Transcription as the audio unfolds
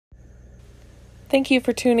Thank you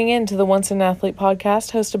for tuning in to the Once an Athlete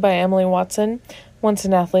podcast hosted by Emily Watson. Once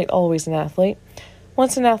an Athlete, always an athlete.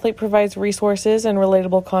 Once an Athlete provides resources and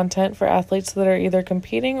relatable content for athletes that are either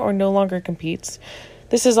competing or no longer competes.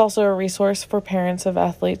 This is also a resource for parents of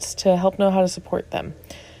athletes to help know how to support them.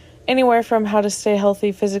 Anywhere from how to stay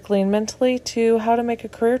healthy physically and mentally to how to make a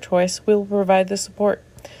career choice, we will provide the support.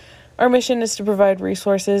 Our mission is to provide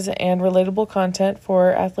resources and relatable content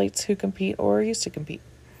for athletes who compete or used to compete.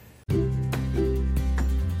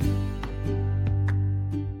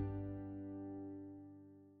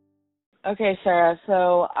 Okay, Sarah,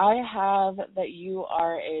 so I have that you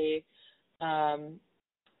are a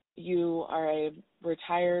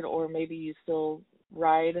retired, or maybe you still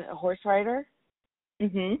ride, a horse rider?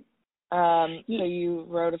 Mm-hmm. So you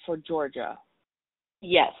rode for Georgia?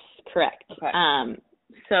 Yes, correct. Okay.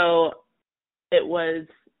 So it was,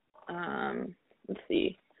 let's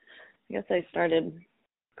see, I guess I started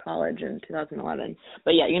college in 2011.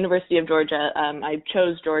 But yeah, University of Georgia. I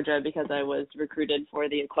chose Georgia because I was recruited for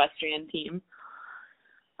the equestrian team.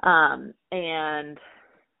 And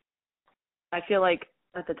I feel like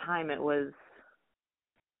at the time it was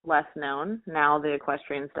less known. Now the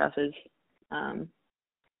equestrian stuff is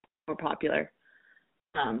more popular.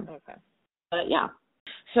 Okay. But yeah.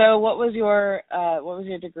 So what was your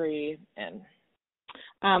degree in?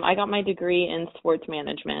 I got my degree in sports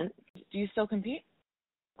management. Do you still compete?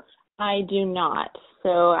 I do not.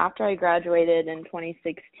 So after I graduated in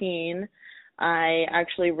 2016, I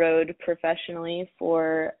actually rode professionally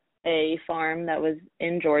for a farm that was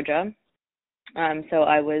in Georgia. So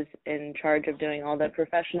I was in charge of doing all the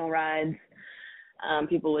professional rides.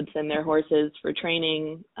 People would send their horses for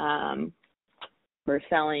training, for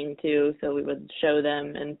selling too, so we would show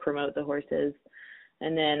them and promote the horses.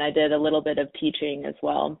 And then I did a little bit of teaching as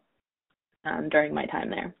well during my time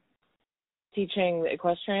there. Teaching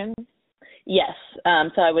equestrian? Yes.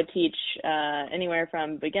 So I would teach anywhere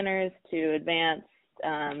from beginners to advanced.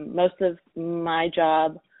 Most of my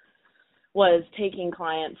job was taking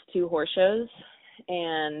clients to horse shows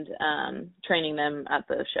and training them at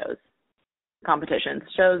the shows. Competitions.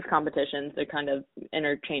 Shows, competitions, they're kind of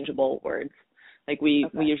interchangeable words. Like we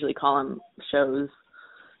usually call them shows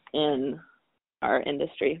in our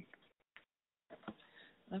industry.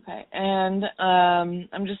 Okay. And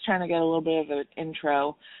I'm just trying to get a little bit of an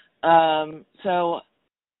intro. So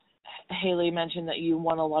Haley mentioned that you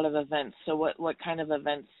won a lot of events. So what kind of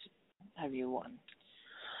events have you won?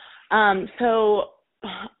 So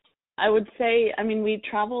I would say, we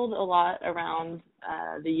traveled a lot around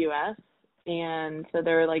the U.S., and so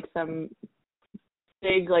there were like some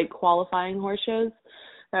big qualifying horse shows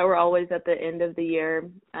that were always at the end of the year.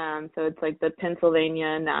 So it's like the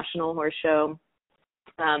Pennsylvania National Horse Show,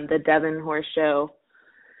 the Devon Horse Show,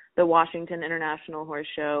 the Washington International Horse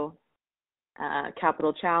Show,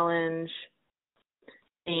 Capital Challenge,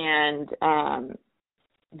 and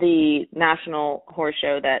the National Horse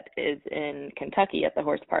Show that is in Kentucky at the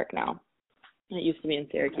horse park now. It used to be in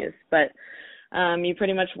Syracuse. But you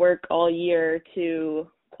pretty much work all year to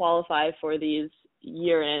qualify for these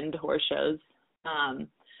year-end horse shows.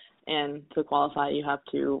 And to qualify, you have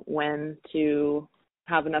to win to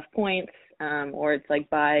have enough points, or it's like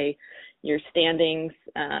by your standings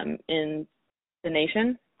in the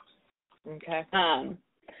nation. Okay.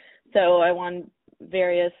 So I won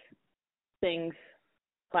various things,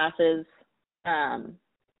 classes,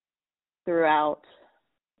 throughout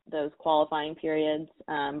those qualifying periods.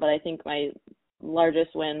 But I think my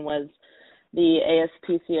largest win was the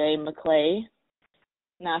ASPCA Maclay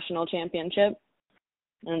National Championship,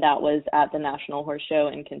 and that was at the National Horse Show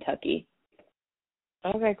in Kentucky.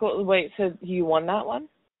 Okay, cool. Wait, so you won that one?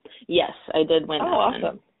 Yes, I did win that one. Oh,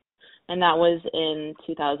 awesome. And that was in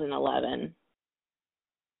 2011.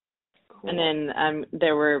 Cool. And then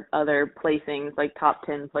there were other placings, like top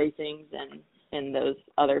 10 placings in those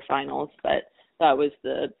other finals, but that was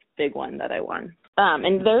the big one that I won.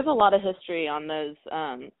 And there's a lot of history on those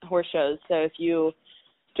horse shows. So if you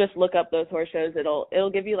just look up those horse shows,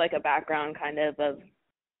 it'll give you like a background kind of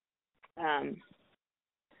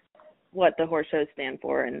what the horse shows stand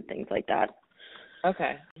for and things like that.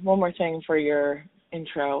 Okay. One more thing for your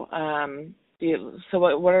intro. So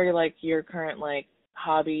what are your current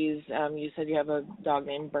hobbies? You said you have a dog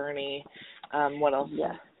named Bernie. What else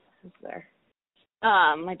is there?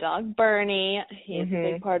 My dog Bernie, he's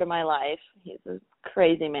a big part of my life. He's a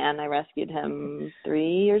crazy man. I rescued him 3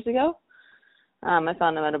 years ago. I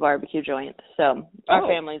found him at a barbecue joint. So our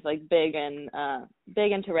family's big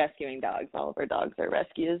into rescuing dogs. All of our dogs are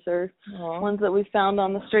rescues or ones that we found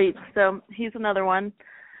on the streets. So he's another one.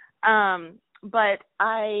 But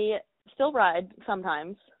I still ride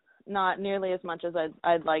sometimes. not nearly as much as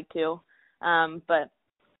I'd like to, but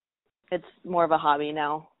it's more of a hobby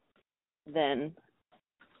now than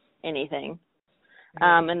anything.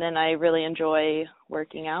 And then I really enjoy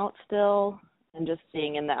working out still and just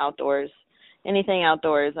being in the outdoors. Anything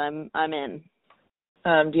outdoors, I'm in.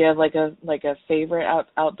 Do you have like a favorite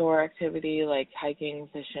outdoor activity, like hiking,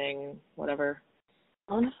 fishing, whatever?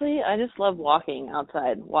 Honestly, I just love walking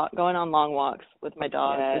outside, going on long walks with my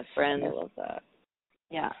dog, with friends. I love that.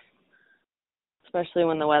 Yeah. Especially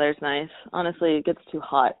when the weather's nice. Honestly, it gets too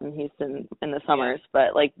hot in Houston in the summers,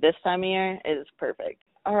 but like this time of year, it is perfect.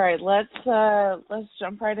 All right, let's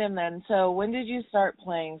jump right in then. So, when did you start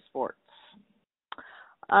playing sports?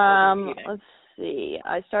 Let's see.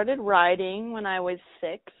 I started riding when I was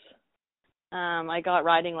 6. I got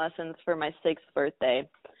riding lessons for my 6th birthday.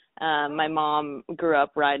 My mom grew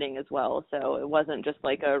up riding as well, so it wasn't just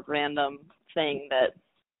like a random thing that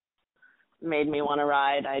made me want to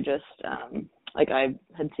ride. I just I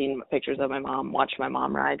had seen pictures of my mom, watched my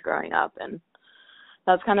mom ride growing up, and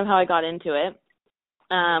that's kind of how I got into it.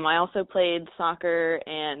 I also played soccer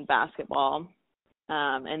and basketball,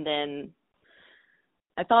 and then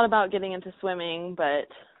I thought about getting into swimming, but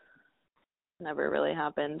never really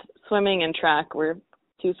happened. Swimming and track were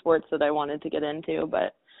 2 sports that I wanted to get into,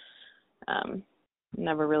 but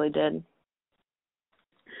never really did.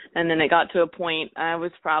 And then it got to a point, I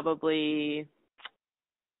was probably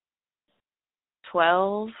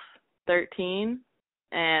 12, 13,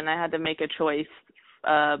 and I had to make a choice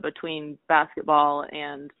between basketball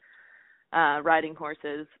and riding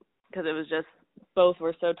horses, because it was just, both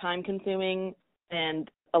were so time consuming,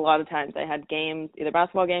 and a lot of times I had games, either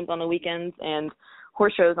basketball games on the weekends and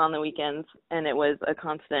horse shows on the weekends, and it was a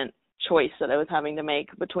constant choice that I was having to make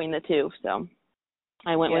between the two. So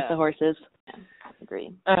I went with the horses. Yeah, I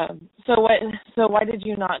agree. So why did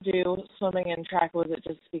you not do swimming and track? Was it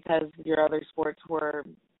just because your other sports were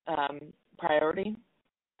priority?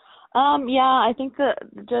 Yeah, I think that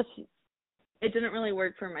just it didn't really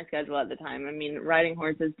work for my schedule at the time. I mean, riding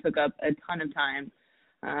horses took up a ton of time.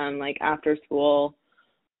 Like after school,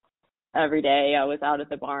 every day I was out at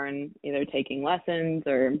the barn either taking lessons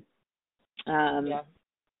or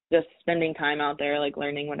just spending time out there, like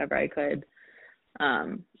learning whatever I could.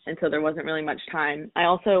 And so there wasn't really much time. I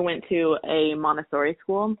also went to a Montessori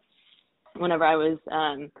school whenever I was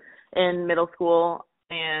in middle school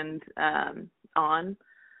and on.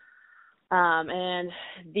 And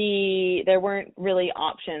there weren't really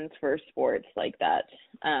options for sports like that.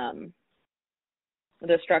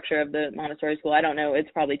 The structure of the Montessori school, I don't know, it's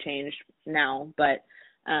probably changed now, but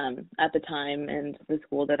at the time, and the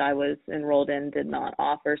school that I was enrolled in did not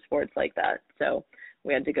offer sports like that. So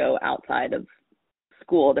we had to go outside of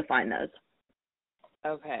school to find those.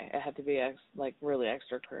 Okay, it had to be really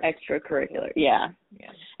extracurricular. Extracurricular, yeah.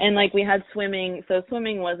 And like we had swimming, so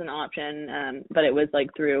swimming was an option, but it was like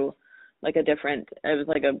through like it was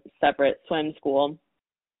like a separate swim school,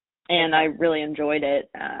 and I really enjoyed it.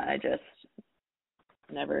 I just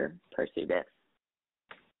never pursued it.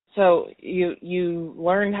 So you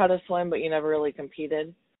learned how to swim, but you never really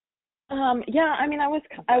competed? Yeah, I mean, I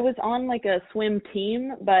was on like a swim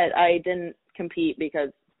team, but I didn't compete because,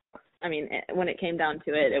 I mean, when it came down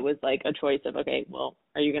to it, it was like a choice of, okay, well,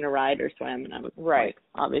 are you going to ride or swim? And I was like,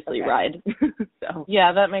 obviously ride. So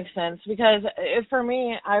yeah, that makes sense, because for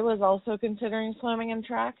me, I was also considering swimming and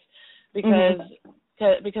track because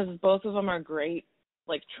both of them are great,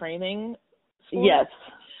 like training sports. Yes.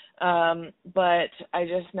 But I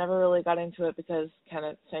just never really got into it because kind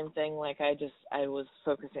of same thing, like I was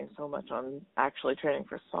focusing so much on actually training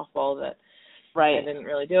for softball that I didn't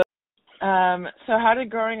really do it. So how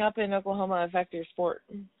did growing up in Oklahoma affect your sport?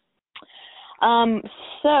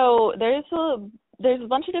 So there's a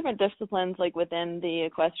bunch of different disciplines like within the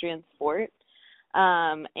equestrian sport.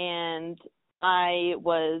 And I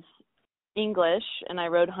was English and I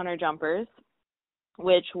rode hunter jumpers,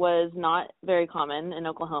 which was not very common in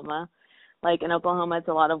Oklahoma. Like in Oklahoma, it's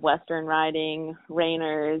a lot of Western riding,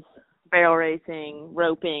 reiners, barrel racing,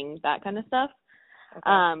 roping, that kind of stuff.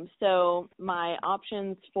 Okay. So my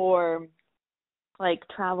options for like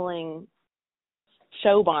traveling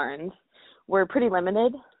show barns were pretty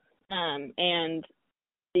limited. And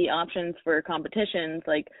the options for competitions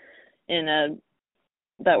like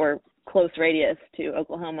that were close radius to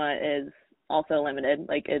Oklahoma is also limited.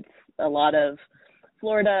 Like it's a lot of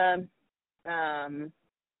Florida,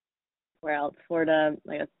 where else? Florida,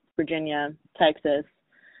 like Virginia, Texas,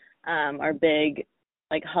 are big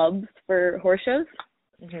like hubs for horse shows.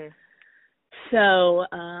 Mm-hmm. So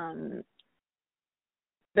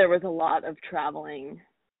there was a lot of traveling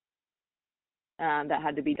that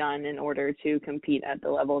had to be done in order to compete at the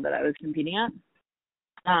level that I was competing at.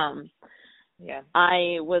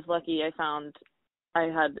 I was lucky. I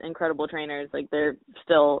had incredible trainers. Like, they're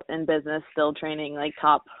still in business, still training like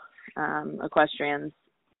top equestrians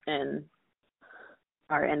in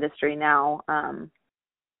our industry now.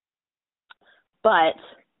 But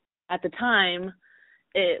at the time,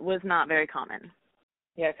 it was not very common.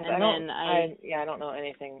 Yeah, because I don't know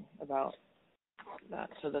anything about that,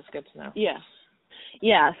 so that's good to know.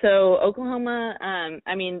 Yeah. So Oklahoma,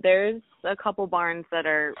 I mean, there's a couple barns that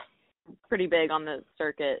are pretty big on the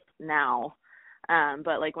circuit now.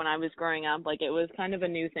 But like when I was growing up, like, it was kind of a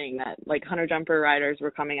new thing that like hunter jumper riders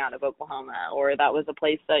were coming out of Oklahoma, or that was a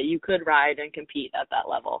place that you could ride and compete at that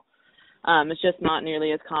level. It's just not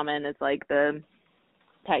nearly as common as like the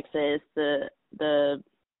Texas, the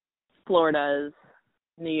Floridas,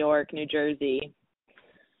 New York, New Jersey.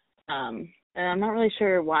 And I'm not really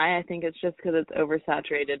sure why. I think it's just because it's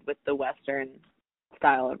oversaturated with the Western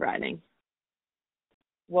style of riding.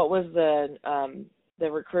 What was the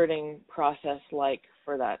recruiting process like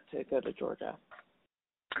for that to go to Georgia?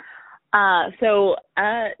 So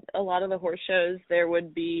at a lot of the horse shows, there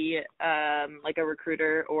would be like a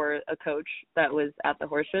recruiter or a coach that was at the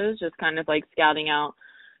horse shows, just kind of like scouting out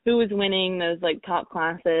who was winning those like top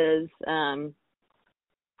classes,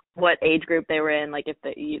 what age group they were in, like if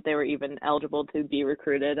they were even eligible to be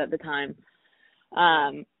recruited at the time.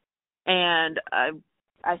 And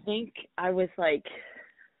I think I was like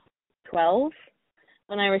 12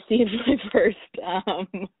 when I received my first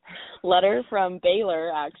letter from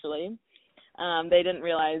Baylor, actually. They didn't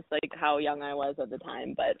realize like how young I was at the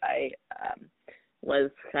time, but I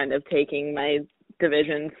was kind of taking my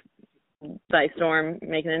divisions by storm,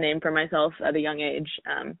 making a name for myself at a young age.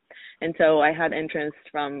 And so I had interest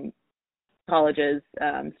from colleges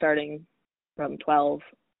starting from 12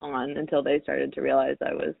 on until they started to realize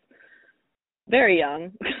I was very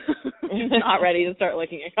young, not ready to start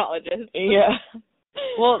looking at colleges. Yeah.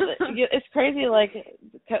 Well, it's crazy. Like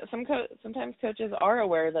sometimes coaches are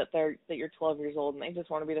aware that you're 12 years old, and they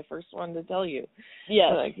just want to be the first one to tell you.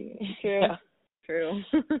 Yes, like, true. Yeah. True.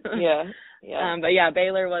 Yeah. But yeah,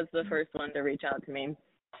 Baylor was the first one to reach out to me.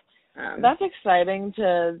 That's exciting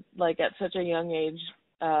to like at such a young age,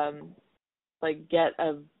 like get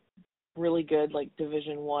a really good like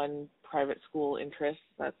Division I private school interest.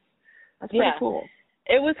 That's pretty cool.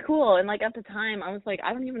 It was cool, and like at the time, I was like,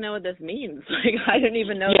 I don't even know what this means. Like, I didn't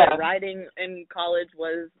even know that riding in college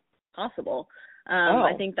was possible.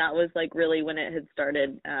 I think that was like really when it had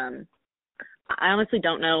started. I honestly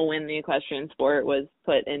don't know when the equestrian sport was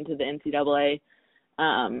put into the NCAA,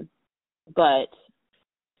 but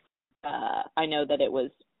I know that it was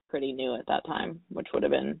pretty new at that time, which would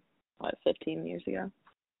have been 15 years ago.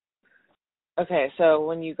 Okay, so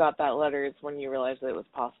when you got that letter, it's when you realized that it was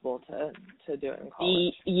possible to do it in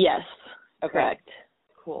college. Yes, okay. Correct.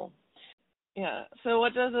 Cool. Yeah. So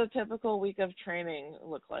what does a typical week of training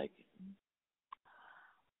look like?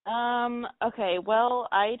 Okay, well,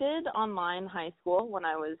 I did online high school when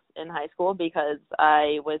I was in high school because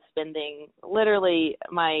I was spending literally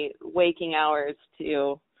my waking hours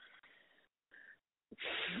to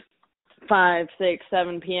 5, 6,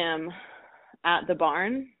 7 p.m. at the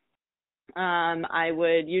barn. I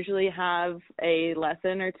would usually have a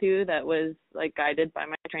lesson or two that was like guided by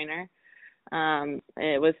my trainer.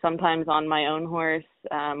 It was sometimes on my own horse.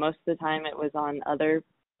 Most of the time it was on other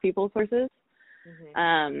people's horses.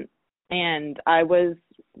 Mm-hmm. And I was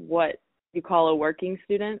what you call a working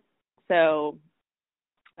student. So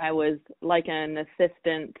I was like an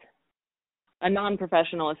assistant, a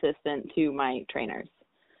non-professional assistant to my trainers,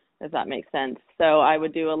 if that makes sense. So I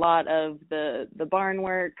would do a lot of the barn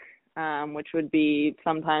work, which would be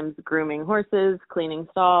sometimes grooming horses, cleaning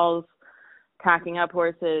stalls, tacking up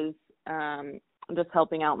horses, just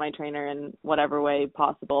helping out my trainer in whatever way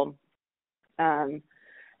possible.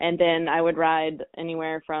 And then I would ride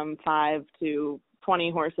anywhere from 5 to 20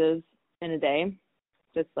 horses in a day,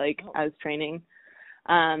 just like I was training.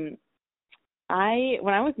 When I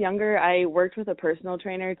was younger, I worked with a personal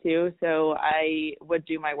trainer too, so I would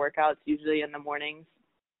do my workouts usually in the mornings.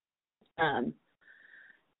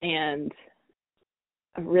 And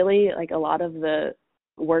really, like a lot of the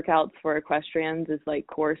workouts for equestrians is like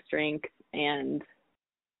core strength and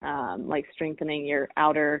like strengthening your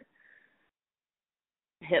outer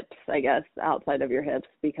hips, I guess, outside of your hips,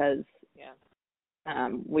 because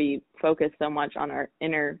we focus so much on our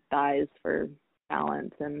inner thighs for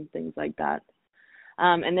balance and things like that.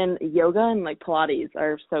 And then yoga and like Pilates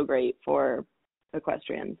are so great for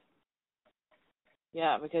equestrians.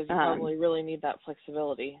 Yeah, because you probably really need that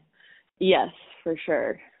flexibility. Yes, for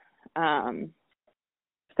sure.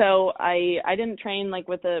 So I didn't train like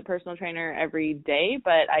with a personal trainer every day,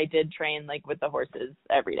 but I did train like with the horses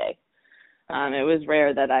every day. It was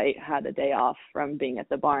rare that I had a day off from being at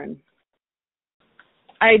the barn.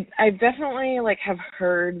 I definitely like have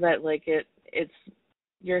heard that like it's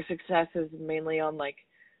your success is mainly on like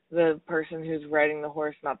the person who's riding the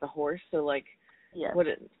horse, not the horse. So like, yes.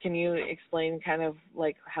 Can you explain kind of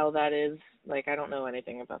like how that is? Like, I don't know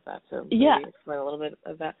anything about that, so yeah, maybe explain a little bit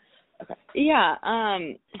of that. Okay. Yeah,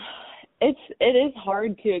 it is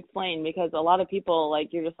hard to explain because a lot of people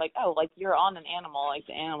like you're just like, oh, like you're on an animal, like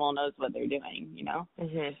the animal knows what they're doing, you know.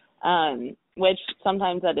 Mhm. Which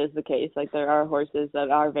sometimes that is the case. Like there are horses that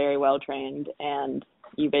are very well trained, and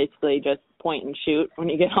you basically just point and shoot when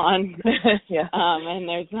you get on. Yeah. And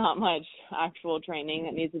there's not much actual training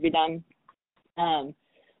that needs to be done.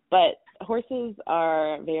 But horses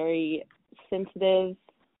are very sensitive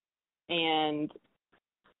and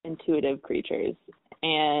intuitive creatures,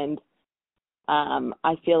 and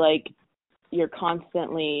I feel like you're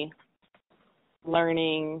constantly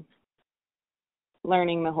learning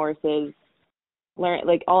the horses.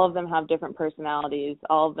 Like all of them have different personalities,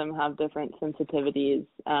 all of them have different sensitivities,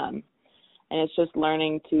 and it's just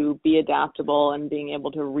learning to be adaptable and being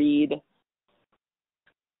able to read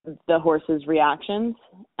the horse's reactions.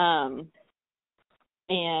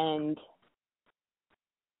 And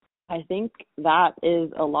I think that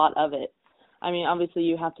is a lot of it. I mean, obviously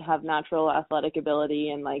you have to have natural athletic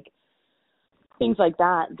ability and like things like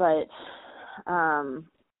that, but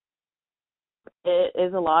it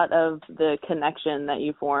is a lot of the connection that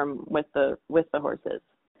you form with the horses.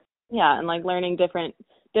 Yeah, and like learning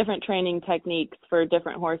different training techniques for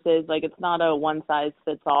different horses. Like it's not a one size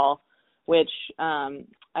fits all, which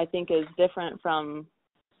I think is different from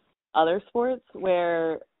other sports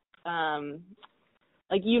where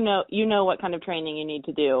like you know what kind of training you need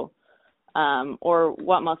to do, or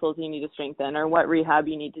what muscles you need to strengthen, or what rehab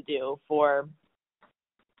you need to do for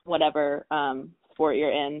whatever sport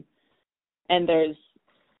you're in. And there's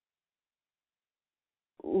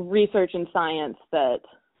research and science that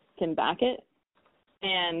can back it.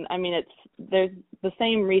 And I mean, there's the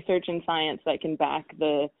same research and science that can back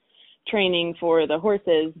the training for the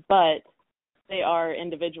horses, but they are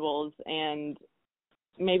individuals, and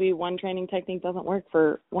maybe one training technique doesn't work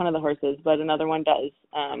for one of the horses, but another one does.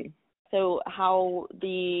 So how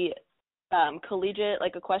the collegiate,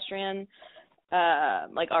 like equestrian,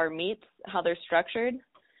 like our meets, how they're structured.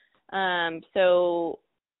 So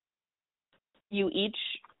you each,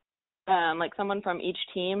 like someone from each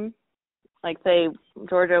team, like say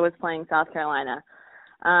Georgia was playing South Carolina,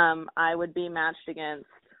 I would be matched against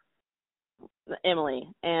Emily,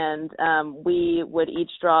 and we would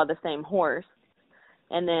each draw the same horse,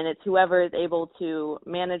 and then it's whoever is able to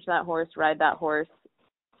manage that horse, ride that horse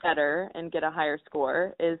better, and get a higher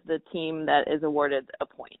score is the team that is awarded a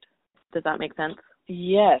point. Does that make sense?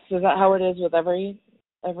 Yes. Is that how it is with every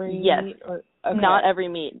yes. meet? Or, okay. Not every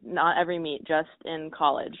meet, just in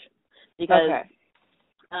college. Because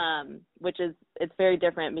which is, it's very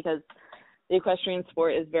different because the equestrian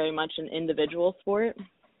sport is very much an individual sport.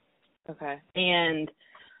 Okay. And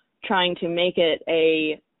trying to make it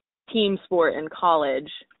a team sport in college,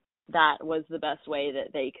 that was the best way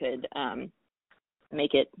that they could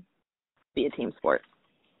make it be a team sport.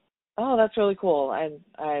 Oh, that's really cool. I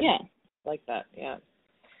yeah. like that. Yeah.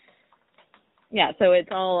 Yeah, so it's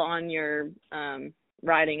all on your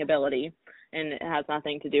riding ability, and it has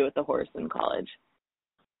nothing to do with the horse in college.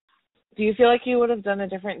 Do you feel like you would have done a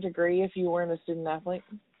different degree if you weren't a student athlete?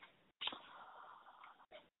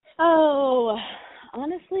 Oh,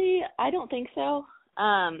 honestly, I don't think so.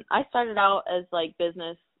 I started out as like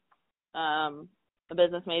business, a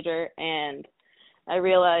business major, and I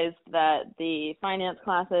realized that the finance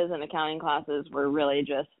classes and accounting classes were really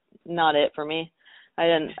just not it for me.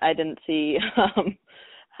 I didn't see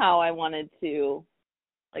how I wanted to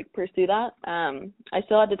like pursue that. I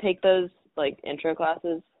still had to take those like intro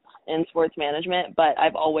classes in sports management, but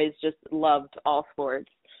I've always just loved all sports,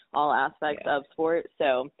 all aspects of sport.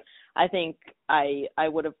 So I think I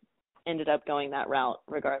would have ended up going that route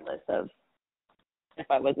regardless of if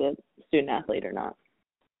I was a student athlete or not.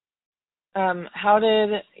 How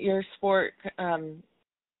did your sport,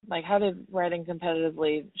 how did riding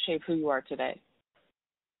competitively shape who you are today?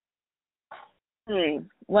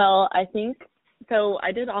 Well, I think, so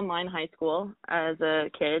I did online high school as a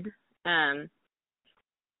kid, and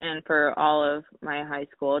for all of my high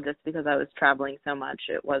school, just because I was traveling so much,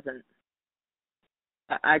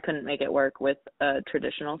 I couldn't make it work with a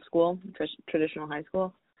traditional school, traditional high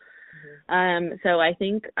school. Mm-hmm. So I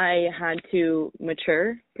think I had to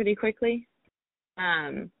mature pretty quickly.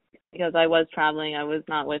 because I was traveling. I was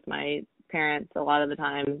not with my parents a lot of the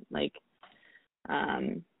time. Like,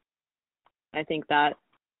 I think that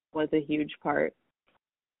was a huge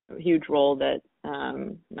role that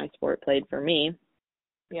my sport played for me.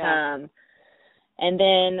 Yeah. And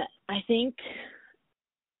then I think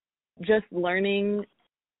just learning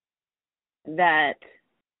that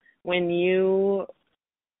when you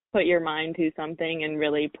put your mind to something and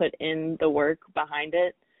really put in the work behind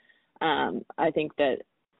it, I think that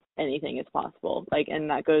anything is possible. Like, and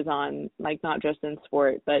that goes on, like, not just in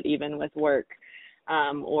sport, but even with work,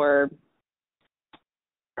 or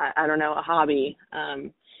I don't know, a hobby.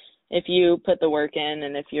 If you put the work in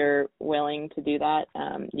and if you're willing to do that,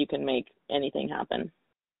 you can make anything happen.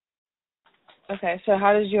 Okay, so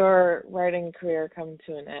how does your riding career come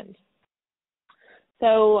to an end?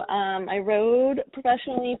 So I rode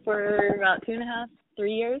professionally for about 2.5,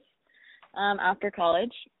 3 years after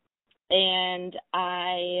college, and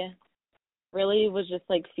I really was just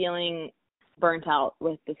like feeling burnt out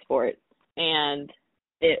with the sport, and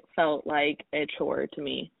it felt like a chore to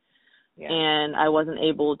me. Yeah. And I wasn't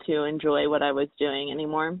able to enjoy what I was doing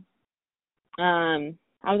anymore. I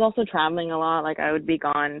was also traveling a lot. Like, I would be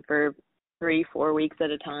gone for 3-4 weeks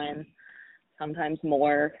at a time, sometimes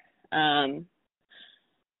more.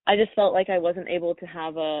 I just felt like I wasn't able to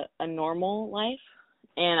have a normal life,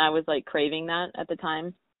 and I was like craving that at the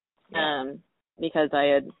time. Yeah. Because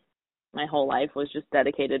my whole life was just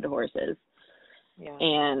dedicated to horses. Yeah.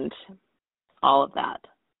 And all of that.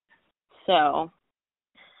 So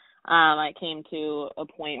I came to a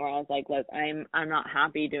point where I was like, look, I'm not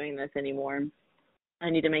happy doing this anymore. I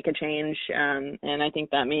need to make a change, and I think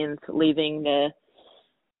that means leaving the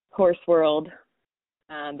horse world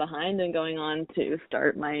behind and going on to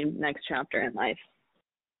start my next chapter in life.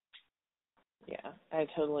 Yeah, I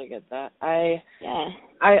totally get that. I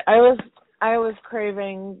was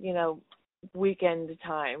craving, weekend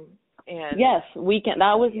time. And yes, weekend.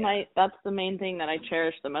 That was that's the main thing that I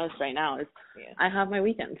cherish the most right now is I have my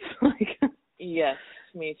weekends. Yes,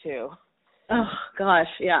 me too. Oh gosh,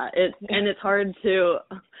 yeah. It's hard to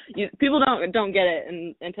people don't get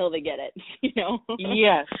it until they get it,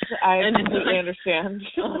 Yes, I completely understand.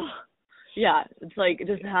 Yeah, it's like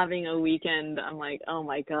just having a weekend. I'm like, oh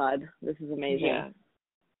my god, this is amazing. Yeah.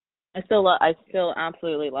 I still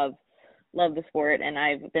absolutely love the sport, and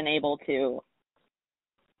I've been able to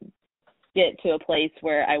get to a place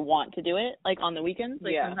where I want to do it, like on the weekends.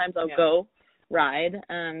 Like sometimes I'll go ride.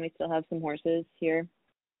 We still have some horses here.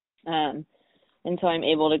 And so I'm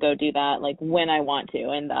able to go do that like when I want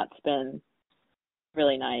to, and that's been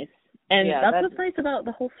really nice. And that's what's nice about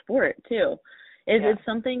the whole sport too. It's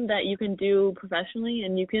something that you can do professionally,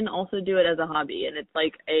 and you can also do it as a hobby, and it's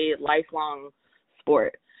like a lifelong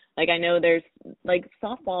sport. Like, I know there's like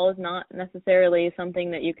softball is not necessarily something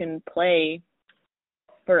that you can play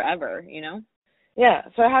forever, Yeah.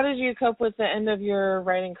 So how did you cope with the end of your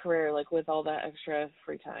riding career, like with all that extra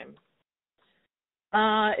free time?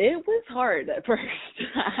 It was hard at first.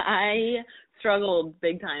 I struggled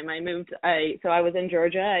big time. So I was in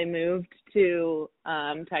Georgia. I moved to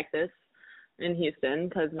Texas in Houston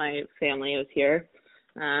because my family was here.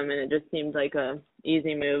 And it just seemed like a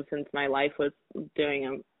easy move since my life was doing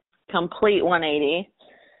a complete 180.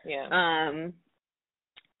 Yeah.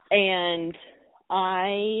 And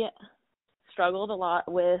I struggled a lot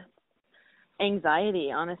with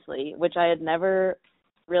anxiety, honestly, which I had never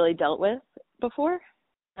really dealt with before.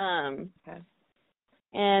 Okay.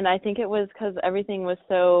 And I think it was because everything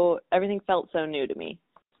felt so new to me.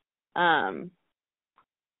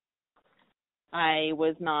 I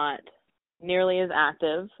was not nearly as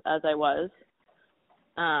active as I was.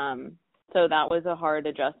 So that was a hard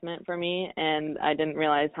adjustment for me, and I didn't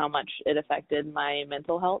realize how much it affected my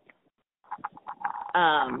mental health.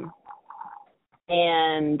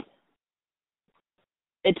 And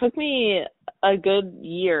it took me a good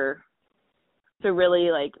year to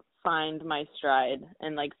really like find my stride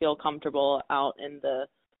and like feel comfortable out in the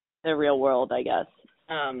real world, I guess.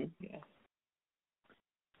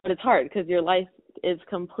 But it's hard because your life is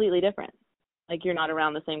completely different. Like, you're not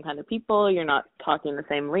around the same kind of people, you're not talking the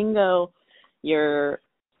same lingo, you're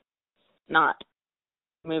not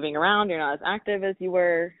moving around, you're not as active as you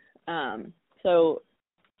were. So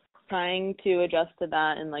trying to adjust to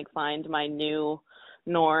that and like find my new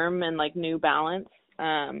norm and like new balance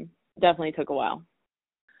definitely took a while.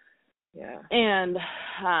 Yeah. And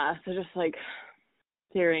so just like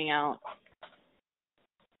figuring out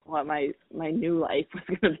what my new life was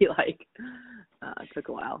going to be like took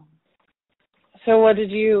a while. So what did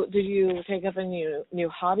you take up any new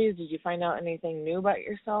hobbies? Did you find out anything new about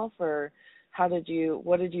yourself, or what did you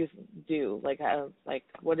do?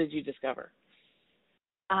 What did you discover?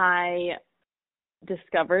 I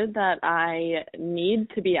discovered that I need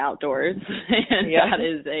to be outdoors, and that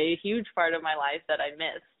is a huge part of my life that I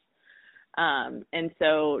missed. And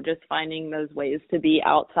so just finding those ways to be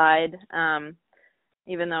outside,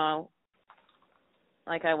 even though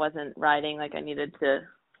like I wasn't riding, like I needed to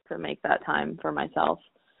make that time for myself.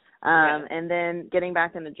 And then getting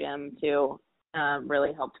back in the gym too,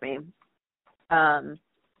 really helped me.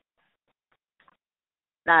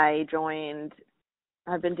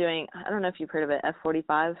 I've been doing, I don't know if you've heard of it,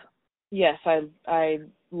 F45. Yes, I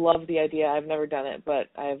love the idea. I've never done it, but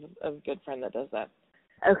I have a good friend that does that.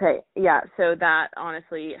 Okay, yeah, so that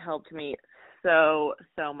honestly helped me so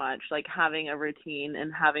much, like having a routine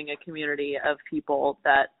and having a community of people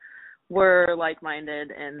that were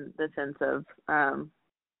like-minded in the sense of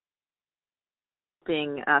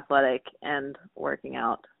being athletic and working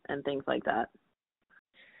out and things like that.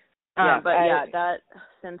 That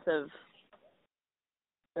sense of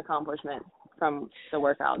accomplishment from the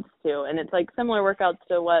workouts too, and it's like similar workouts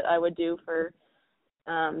to what I would do for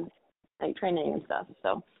like training and stuff.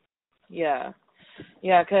 So because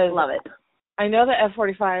love it. I know that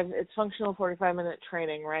F45, it's functional 45-minute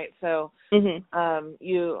training, right? So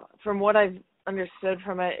you, from what I've understood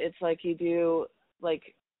from it, it's like you do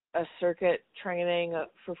like a circuit training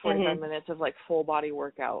for 45 minutes of like full body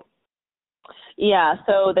workout. Yeah,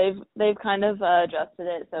 so they've kind of adjusted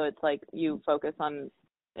it so it's like you focus on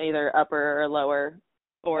either upper or lower,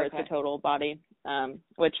 or it's a total body,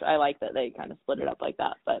 which I like that they kind of split it up like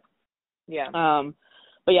that. But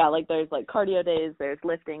like there's like cardio days, there's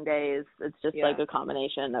lifting days. It's just like a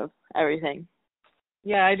combination of everything.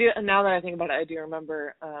 Yeah, I do. Now that I think about it, I do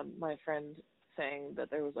remember my friend saying that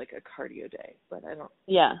there was like a cardio day, but I don't.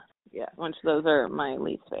 Yeah. Which those are my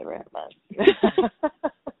least favorite, but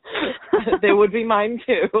they would be mine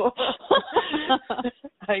too.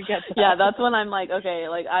 I get that. Yeah, that's when I'm like, okay,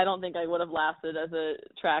 like I don't think I would have lasted as a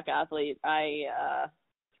track athlete. I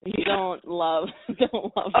don't love the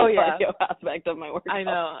cardio aspect of my work. I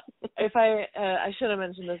know. If I should have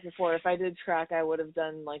mentioned this before. If I did track, I would have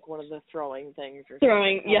done like one of the throwing things or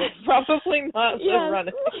throwing. Yes, probably not the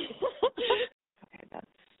running.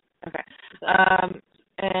 Okay.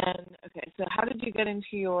 So how did you get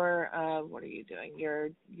into your what are you doing?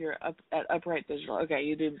 You're up at Upright Digital. Okay,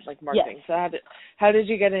 you do like marketing. Yes. So how did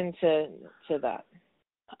you get into that?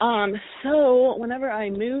 So whenever I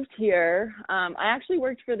moved here, I actually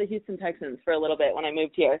worked for the Houston Texans for a little bit when I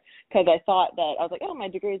moved here, because I thought that I was like, oh, my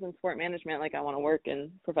degree is in sport management, like I want to work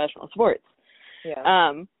in professional sports.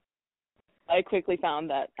 Yeah. I quickly found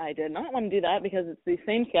that I did not want to do that because it's the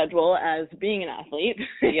same schedule as being an athlete.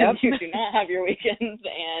 Yep. You do not have your weekends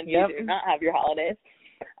and you do not have your holidays.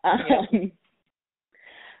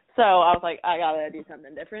 So I was like, I got to do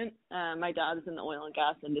something different. My dad is in the oil and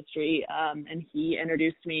gas industry, and he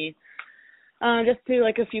introduced me just to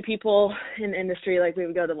like a few people in the industry. Like we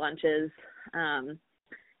would go to lunches,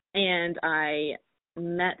 and I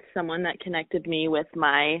met someone that connected me with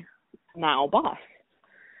my now boss.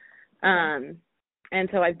 And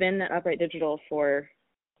so I've been at Upright Digital for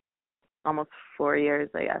almost 4 years,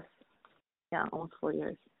 I guess. Yeah, almost 4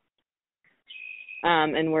 years.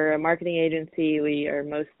 And we're a marketing agency. We are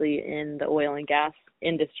mostly in the oil and gas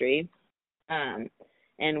industry.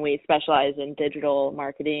 And we specialize in digital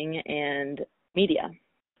marketing and media.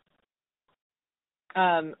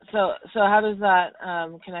 So how does that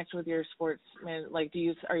connect with your sports? Like,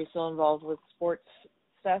 are you still involved with sports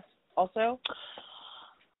stuff also?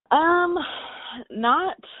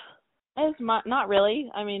 Not as much, not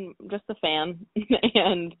really. I mean, just a fan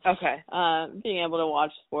and being able to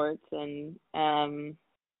watch sports and not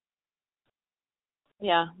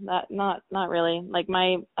really. Like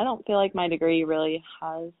I don't feel like my degree really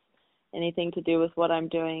has anything to do with what I'm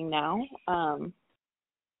doing now.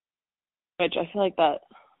 Which I feel like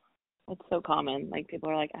it's so common. Like people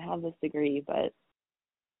are like, I have this degree, but it's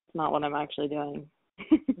not what I'm actually doing.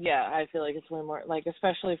 Yeah, I feel like it's way more, like,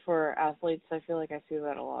 especially for athletes, I feel like I see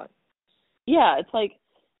that a lot. Yeah, it's like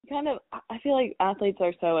I feel like athletes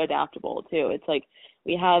are so adaptable too. It's like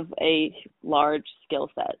we have a large skill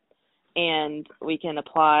set and we can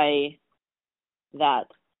apply that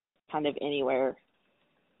kind of anywhere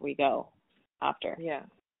we go after. Yeah.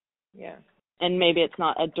 And maybe it's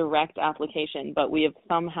not a direct application, but we have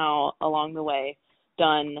somehow along the way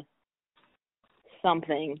done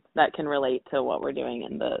something that can relate to what we're doing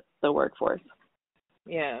in the workforce.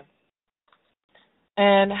 Yeah.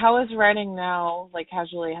 And how is riding now, like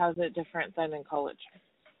casually, how's it different than in college?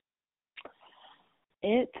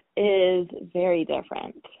 It is very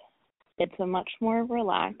different. It's a much more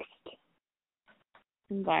relaxed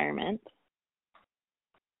environment.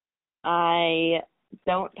 I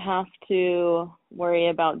don't have to worry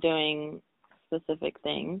about doing specific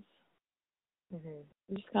things. Mhm.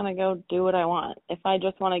 I'm just gonna go do what I want. If I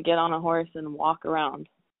just want to get on a horse and walk around,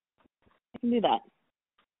 I can do that,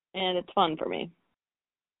 and it's fun for me.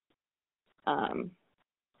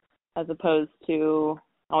 As opposed to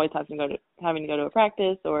always having to go to a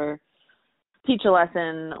practice or teach a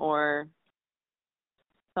lesson or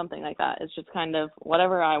something like that. It's just kind of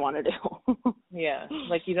whatever I want to do. Yeah,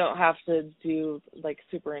 like you don't have to do like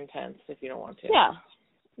super intense if you don't want to. Yeah,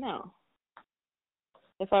 no.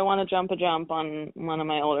 If I want to jump a jump on one of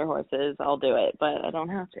my older horses, I'll do it, but I don't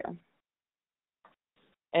have to.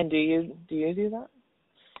 And do you do that?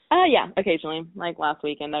 Yeah, occasionally. Like last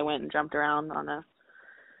weekend, I went and jumped around on a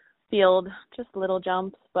field, just little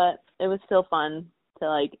jumps, but it was still fun to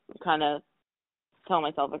like kind of tell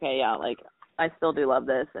myself, okay, yeah, like I still do love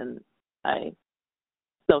this and I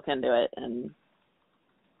still can do it and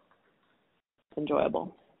it's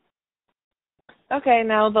enjoyable. Okay,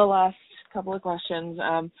 now the last couple of questions.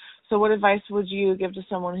 So what advice would you give to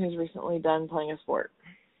someone who's recently done playing a sport?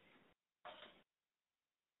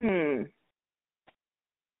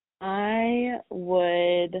 I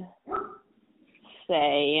would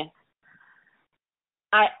say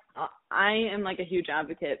I am like a huge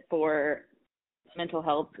advocate for mental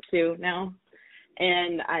health too now.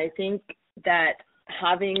 And I think that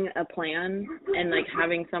having a plan and like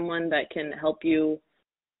having someone that can help you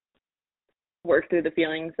work through the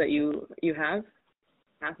feelings that you have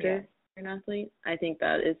after you're an athlete, I think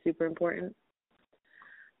that is super important.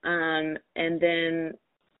 And then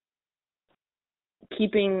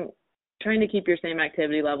trying to keep your same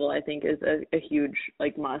activity level, I think, is a huge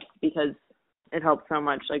like must, because it helps so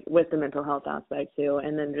much like with the mental health aspect too.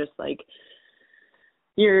 And then just like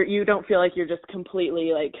you don't feel like you're just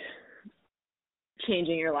completely like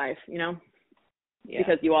changing your life, you know? Yeah.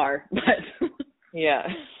 Because you are, but yeah.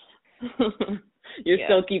 You're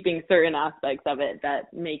still keeping certain aspects of it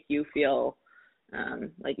that make you feel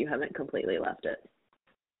like you haven't completely left it.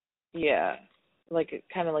 Yeah. Like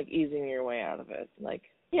kind of like easing your way out of it. Like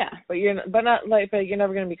but you're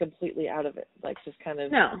never going to be completely out of it. Like just kind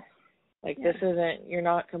of this isn't, you're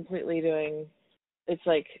not completely doing, it's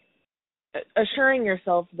like assuring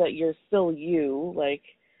yourself that you're still you, like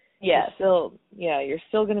you're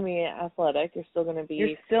still going to be athletic, you're still going to be, you're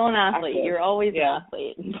still an athlete, active. You're always an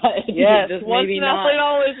athlete, but yes, you're just once maybe an not athlete,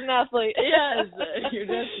 always an athlete. yes, you're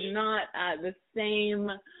just not at the same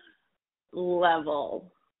level,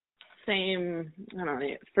 same, I don't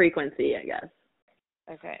know, frequency, I guess.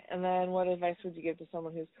 Okay, and then what advice would you give to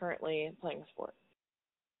someone who's currently playing a sport?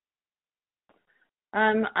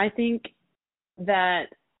 I think that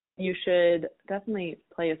you should definitely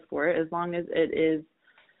play a sport as long as it is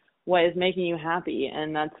what is making you happy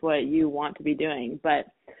and that's what you want to be doing. But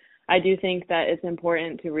I do think that it's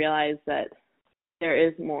important to realize that there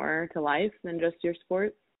is more to life than just your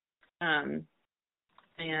sport.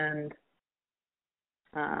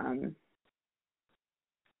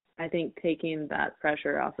 I think taking that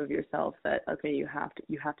pressure off of yourself that, okay, you have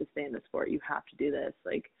to stay in the sport, you have to do this,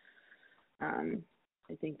 like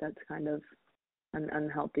I think that's kind of an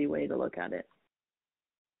unhealthy way to look at it.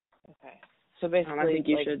 Okay. So basically, I think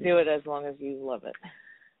you should do it as long as you love it.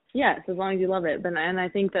 Yes, as long as you love it. And I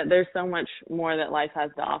think that there's so much more that life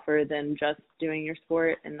has to offer than just doing your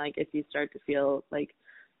sport. And like if you start to feel like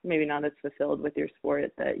maybe not as fulfilled with your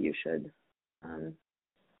sport, that you should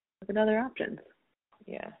look at other options.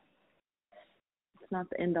 Yeah. It's not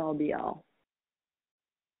the end all be all.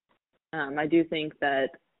 I do think that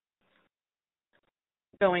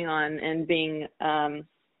going on and being an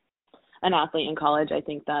athlete in college, I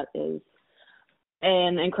think that is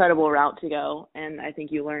an incredible route to go, and I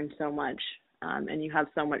think you learn so much, and you have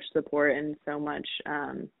so much support and so much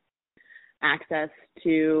access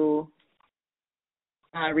to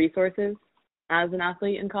resources as an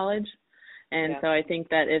athlete in college. And so I think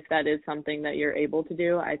that if that is something that you're able to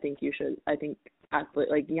do, I think you should. I think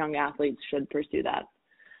young athletes should pursue that.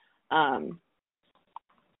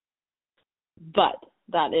 But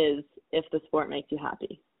that is if the sport makes you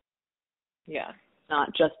happy. Yeah. Not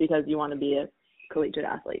just because you want to be a collegiate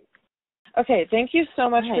athlete. Okay, thank you so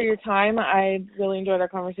much for your time. I really enjoyed our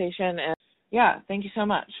conversation, and thank you so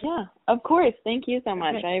much. Yeah, of course. Thank you so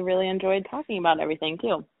much. I really enjoyed talking about everything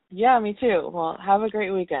too. Yeah, me too. Well, have a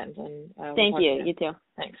great weekend. And thank you. You too.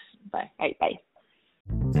 Thanks. Bye. All right, bye.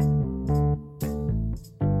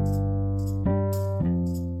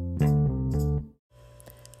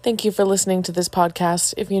 Thank you for listening to this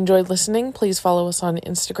podcast. If you enjoyed listening, please follow us on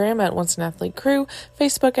Instagram at Once an Athlete Crew,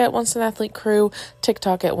 Facebook at Once an Athlete Crew,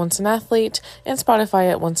 TikTok at Once an Athlete, and Spotify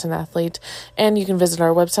at Once an Athlete. And you can visit our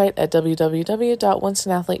website at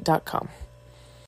www.onceanathlete.com.